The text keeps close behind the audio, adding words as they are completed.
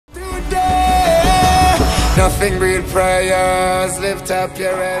Nothing real prayers. Lift up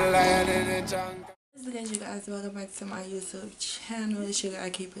your head, lion in the jungle. What's good, you guys? Welcome back to my YouTube channel. It's your guy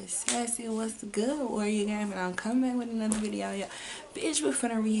KeepitSassyy. What's good? Warrior Game, and I'm coming back with another video. Yeah, bitch, we're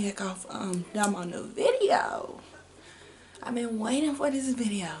finna react off Domo new video. I've been waiting for this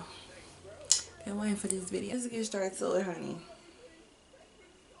video. Let's get started to it, honey.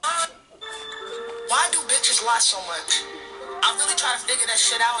 Why do bitches lie so much? I'm really trying to figure that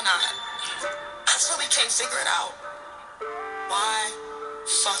shit out, and I really can't figure it out. Why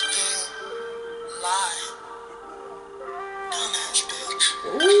fucking lie? Dumbass bitch.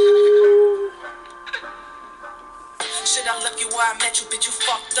 Shit, I left you where I met you, bitch, you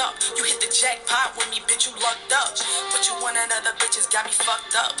fucked up. You hit the jackpot with me, bitch, you lucked up. But you one of other bitches got me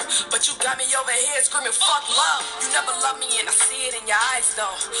fucked up. But you got me over here screaming, fuck love. You never loved me and I see it in your eyes,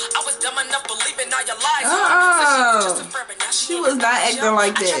 though. I was dumb enough believing all your lies. She was not acting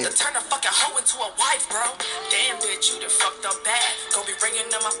like that. I tried to turn a fucking hoe into a wife, bro. Damn, bitch, you done fucked up bad. Gonna be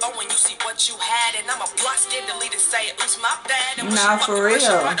ringing on my phone when you see what you had. And I'ma block, skin, delete, and say, oops, my bad. And nah, for real.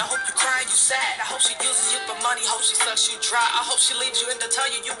 I hope you crying, you sad. I hope she uses you for money. Hope she sucks you dry. I hope she leaves you and to tell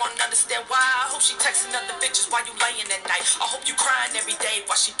you you won't understand why. I hope she texting other bitches while you laying at night. I hope you crying every day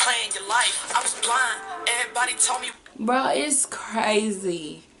while she playing your life. I was blind. Everybody told me. Bro, it's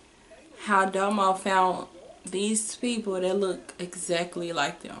crazy how Domo found these people that look exactly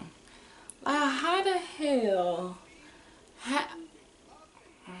like them. Like, how the hell?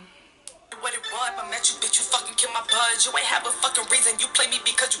 What it was, I met you, bitch, you fucking killed my buzz. You ain't have a fucking reason, you play me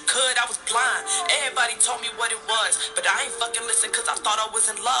because you could. I was blind, everybody told me what it was, but I ain't fucking listen cause I thought I was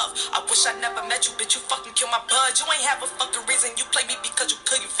in love. I wish I never met you, bitch, you fucking killed my buzz. You ain't have a fucking reason, you play me because you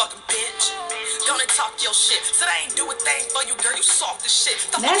could, you fucking bitch. Gonna talk your shit, said I ain't do a thing for you, girl, you soft as shit.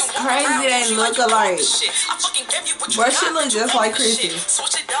 That's crazy, they look alike. I fucking gave you what you got, she look just like Chrissy.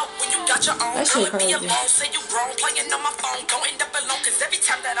 Switch it up when you got your own. That shit crazy. Say you wrong, playing on my phone, don't end up alone, cause every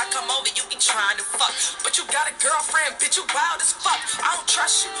time that I come over, you be trying to fuck. But you got a girlfriend, bitch, you wild as fuck. I don't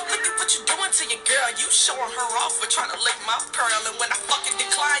trust you. Look at what you doing to your girl. You showing her off for trying to lick my pearl. And when I fucking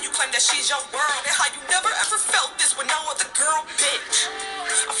decline, you claim that she's your world. And how you never ever felt this with no other girl, bitch.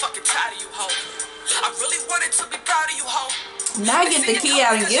 I'm fucking tired of you, hoe. I really wanted to be proud of you, hoe. Now get the key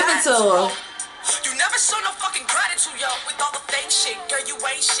out and give it to her. You never show no fucking gratitude, yo. With all the fake shit, girl, you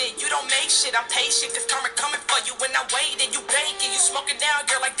ain't shit. You don't make shit, I'm patient. Cause karma coming for you when I wait. And you bake and you smoking down,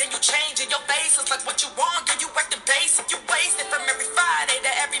 girl, like then you change. And your face is like what you want, girl, you acting basic. You wasted from every Friday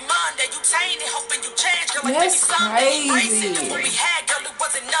to every Monday. You tainted, hoping you change, girl, like that's baby Sunday. crazy. Cause what we had, girl, it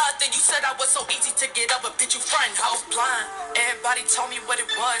wasn't nothing. You said I was so easy to get over, bitch, you front. I was blind. Everybody told me what it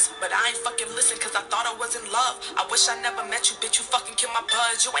was, but I ain't fucking listen cause I thought I was in love. I wish I never met you, bitch, you fucking killed my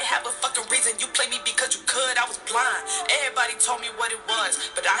buzz. You ain't have a fucking reason, you play me because you could. I was blind. Everybody told me what it was,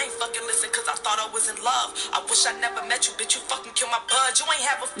 but I ain't fucking listen cause I thought I was in love. I wish I never met you, bitch, you fucking killed my buzz. You ain't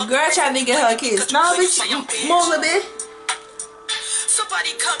have a fucking girl trying to get her kids. No, bitch, move a bit.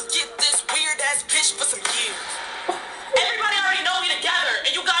 Somebody come get this weird ass bitch for some years. Everybody already know we together,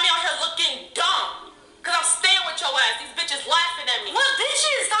 and you got me out here looking dumb. Cause I'm staying with your ass. These bitches laughing at me. What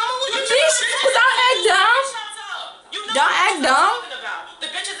bitches, Domo? What you don't act dumb. Don't act dumb. The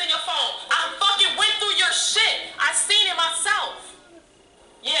bitches in your phone. I fucking went through your shit. I seen it myself.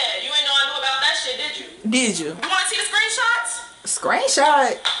 Yeah, you ain't know I knew about that shit, did you? Did you? You wanna see the screenshots?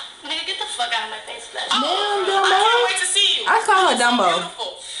 Screenshot? Nigga, get the fuck out of my face, Flash. Damn, Domo. I can't wait to see you. I call her Domo.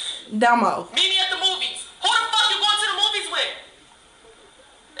 Domo. Meet me at the movies. Who the fuck you going to the movies with?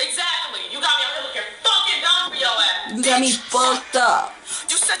 Exactly. You got me out here looking fucking dumb for your ass. You got me fucked up.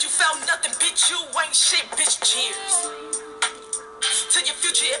 You said you felt nothing, bitch. You ain't shit, bitch. Cheers. To your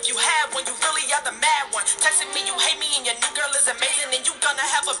future, if you had one, you really are the mad one. Texting me, you hate me, and your new girl is amazing, and you gonna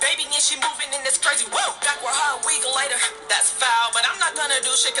have a baby, and she moving, and it's crazy. Whoa, back with her a week later. That's foul, but I'm not gonna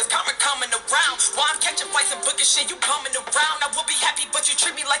do shit, cause karma coming around. While I'm catching flights and booking shit, you bumming around. I would be happy, but you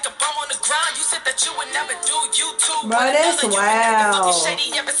treat me like a bum on the ground. You said that you would never do YouTube. Bro, that's wow.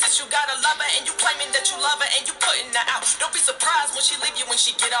 Shady ever since you got a lover, and you claiming that you love her, and you putting her out. Don't be surprised when she leave you, when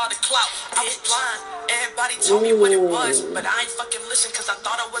she get all the clout. I was blind, everybody told me what it was, but I ain't fucking listen, cause I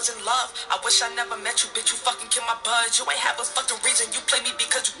thought I was in love. I wish I never met you, bitch, you fucking killed my buzz. You ain't have a fucking reason, you play me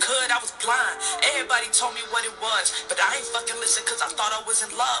because you could. I was blind, everybody told me what it was, but I ain't fucking listen cause I thought I was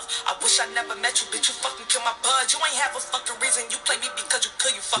in love. I wish I never met you, bitch, you fucking killed my buzz. You ain't have a fucking reason, you play me because you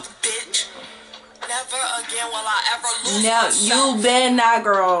could, you fucking bitch. Never again will I ever lose myself. You been not,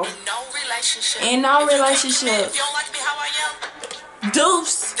 girl. In no relationship. In no relationship. If you don't like me how I am,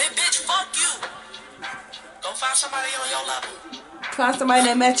 deuce. then bitch, fuck you. Go find somebody on your level. Find somebody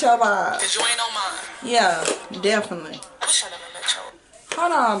that met your vibe. Cause you ain't on mine. Yeah, definitely. Wish I never met you.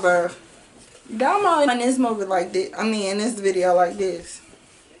 Hold on, bro. Domo in this movie like this. I mean, in this video like this.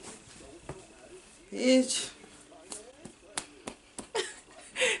 Bitch.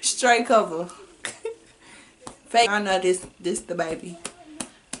 Straight cover. Fake. I know this the baby.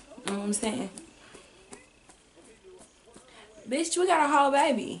 You know what I'm saying? Bitch, we got a whole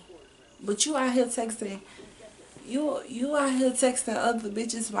baby. But you out here texting. You out here texting other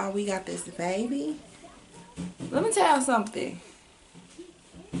bitches while we got this baby. Let me tell you something.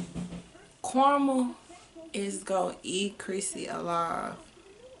 Karma is gonna eat Chrissy alive.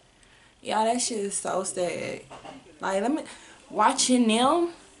 Y'all, that shit is so sad. Like, watching them,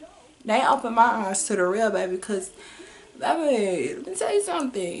 they open my eyes to the real baby. Because, baby, let me tell you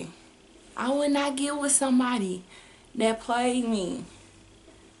something. I would not get with somebody that played me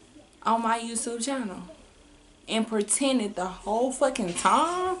on my YouTube channel and pretended the whole fucking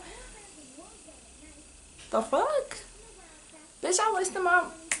time. The fuck? Bitch,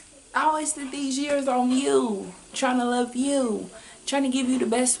 I wasted these years on you, trying to love you, trying to give you the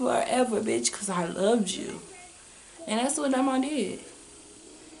best forever, bitch, because I loved you. And that's what Domo did.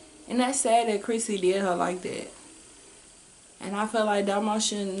 And that's sad that Chrissy did her like that. And I feel like Domo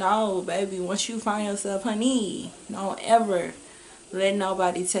should know, baby, once you find yourself, honey, don't ever let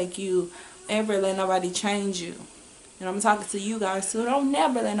nobody take you, ever let nobody change you. And I'm talking to you guys too. Don't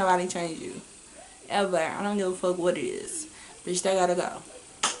never let nobody change you. Ever. I don't give a fuck what it is. Bitch, they gotta go.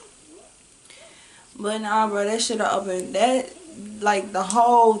 But nah, bro, that should have opened that, like, the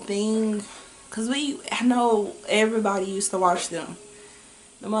whole thing. Cause I know everybody used to watch them.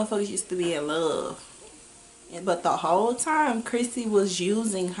 The motherfuckers used to be in love. But the whole time, Chrissy was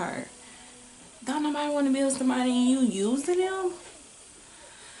using her. Don't nobody want to be with somebody and you using them?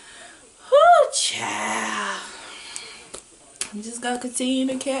 Whoo, child. I'm just gonna continue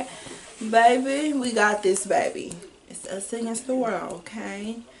to care. Baby, we got this, baby. It's us against the world,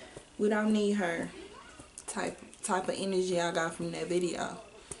 okay? We don't need her. Type of energy I got from that video.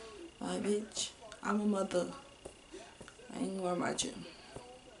 Like, bitch, I'm a mother. I ain't worried about you.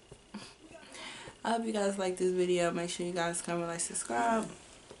 I hope you guys like this video. Make sure you guys comment, like, subscribe.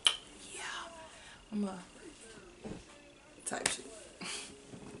 Yeah. I'm a type shit.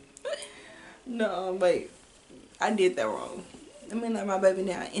 No, wait. I did that wrong. Let me let my baby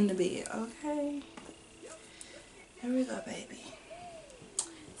down in the bed, okay? Here we go, baby.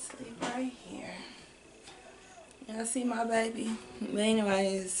 Sleep right here. Y'all see my baby? But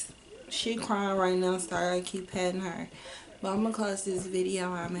anyways, she crying right now, so I gotta keep petting her. But I'm gonna close this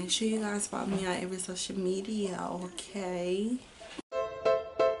video out. Make sure you guys follow me on every social media, okay?